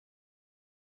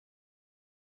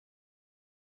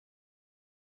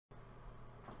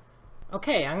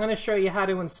Okay, I'm going to show you how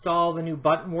to install the new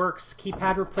ButtonWorks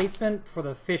keypad replacement for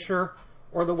the Fisher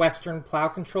or the Western Plow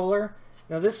controller.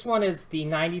 Now this one is the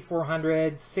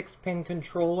 9400 6-pin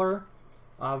controller,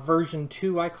 version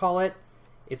 2 I call it.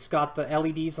 It's got the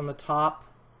LEDs on the top,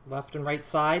 left and right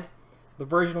side. The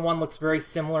version 1 looks very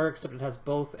similar except it has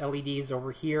both LEDs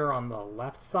over here on the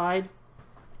left side.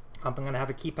 I'm going to have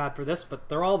a keypad for this, but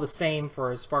they're all the same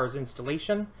for as far as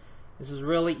installation. This is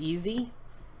really easy.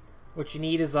 What you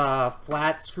need is a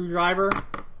flat screwdriver,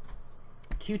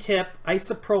 Q-tip,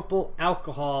 isopropyl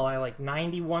alcohol. I like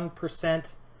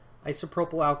 91%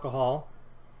 isopropyl alcohol.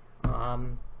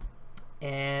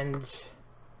 And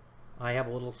I have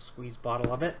a little squeeze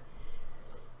bottle of it.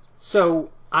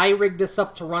 So I rigged this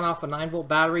up to run off a 9-volt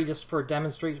battery just for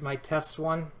demonstration, my test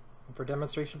one, for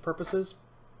demonstration purposes.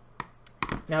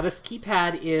 Now this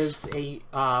keypad is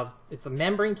it's a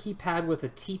membrane keypad with a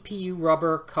TPU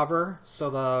rubber cover, so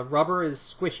the rubber is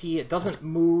squishy. It doesn't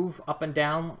move up and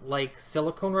down like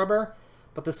silicone rubber,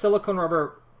 but the silicone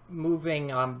rubber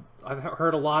moving, I've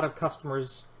heard a lot of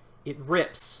customers, it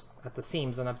rips at the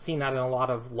seams, and I've seen that in a lot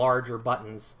of larger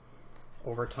buttons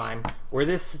over time. Where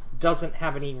this doesn't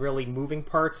have any really moving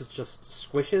parts, it just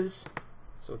squishes,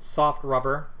 so it's soft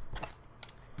rubber.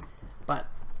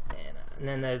 And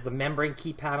then there's a membrane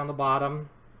keypad on the bottom,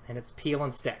 and it's peel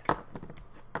and stick.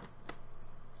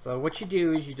 So what you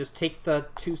do is you just take the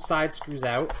two side screws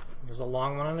out. There's a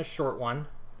long one and a short one.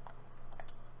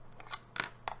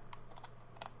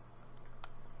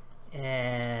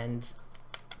 And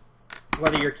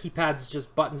whether your keypad's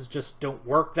buttons just don't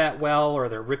work that well, or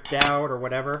they're ripped out or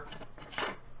whatever,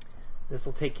 this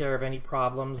will take care of any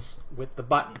problems with the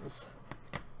buttons.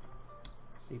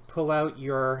 So you pull out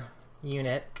your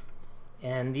unit.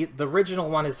 And the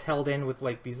original one is held in with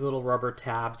like these little rubber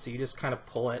tabs, so you just kind of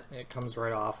pull it and it comes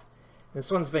right off. This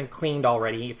one's been cleaned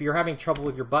already. If you're having trouble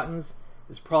with your buttons,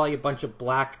 there's probably a bunch of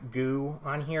black goo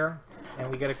on here, and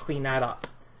we got to clean that up.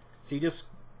 So you just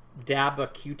dab a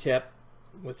Q-tip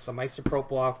with some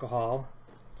isopropyl alcohol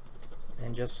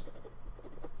and just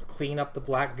clean up the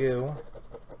black goo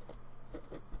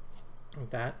like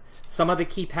that. Some of the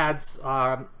keypads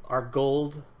are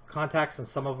gold contacts and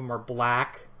some of them are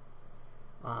black.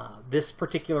 This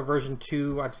particular version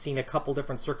 2, I've seen a couple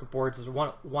different circuit boards.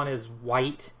 One is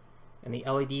white, and the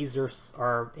LEDs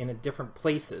are in different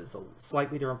places,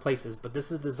 slightly different places, but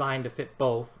this is designed to fit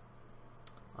both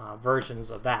versions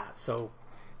of that. So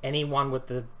any one with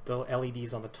the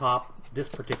LEDs on the top, this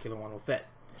particular one will fit.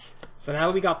 So now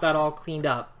that we got that all cleaned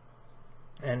up,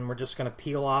 and we're just going to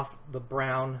peel off the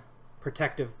brown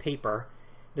protective paper.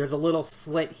 There's a little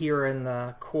slit here in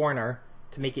the corner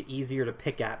to make it easier to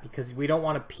pick at, because we don't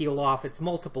want to peel off, it's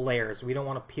multiple layers, we don't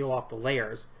want to peel off the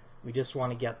layers, we just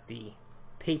want to get the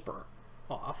paper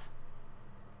off.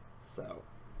 So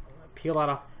I'm going to peel that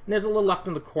off, and there's a little left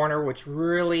in the corner which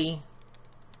really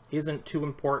isn't too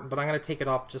important, but I'm going to take it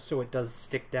off just so it does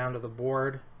stick down to the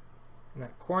board in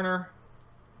that corner.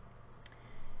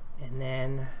 And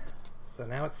then, so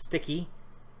now it's sticky,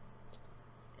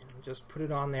 and just put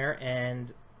it on there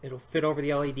and it'll fit over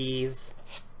the LEDs.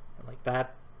 Like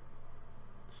that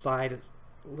side is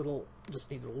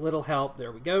just needs a little help.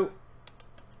 There we go.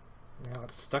 Now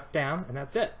it's stuck down, and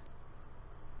that's it.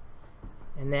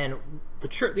 And then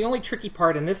the only tricky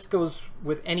part, and this goes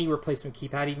with any replacement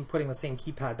keypad, even putting the same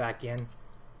keypad back in,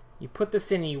 you put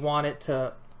this in and you want it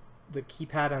to, the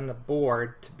keypad on the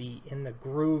board to be in the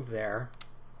groove there,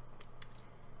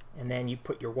 and then you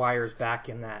put your wires back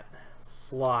in that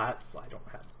slot. So I don't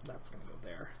have, that's going to go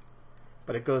there.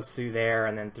 But it goes through there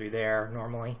and then through there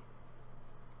normally.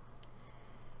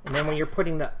 And then when you're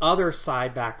putting the other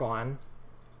side back on,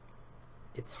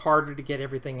 it's harder to get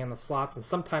everything in the slots, and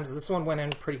sometimes this one went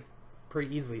in pretty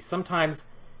easily. Sometimes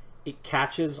it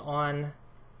catches on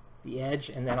the edge,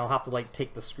 and then I'll have to like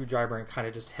take the screwdriver and kind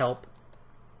of just help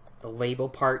the label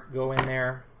part go in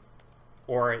there,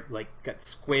 or it like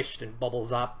gets squished and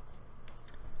bubbles up.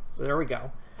 So there we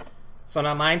go. So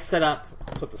now mine's set up.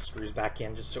 I'll put the screws back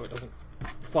in just so it doesn't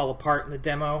fall apart in the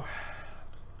demo.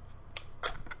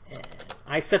 And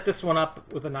I set this one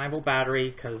up with a 9-volt battery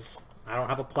because I don't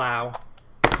have a plow.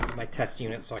 This is my test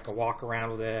unit, so I can walk around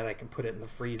with it. I can put it in the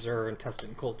freezer and test it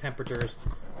in cold temperatures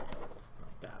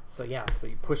like that. So yeah, so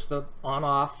you push the on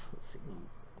off. Let's see,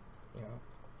 you know,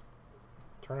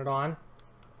 turn it on,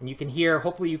 and you can hear.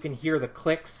 Hopefully, you can hear the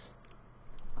clicks.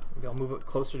 Maybe I'll move it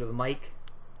closer to the mic.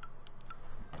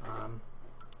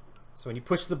 So when you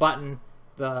push the button,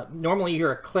 normally you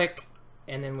hear a click,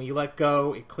 and then when you let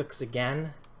go, it clicks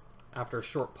again after a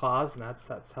short pause, and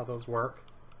that's how those work.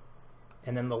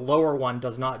 And then the lower one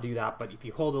does not do that, but if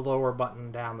you hold the lower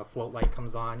button down, the float light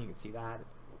comes on. You can see that.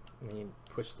 and then you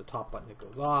push the top button, it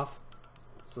goes off.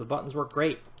 So the buttons work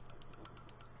great.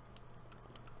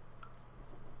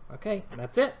 Okay,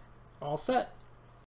 that's it. All set.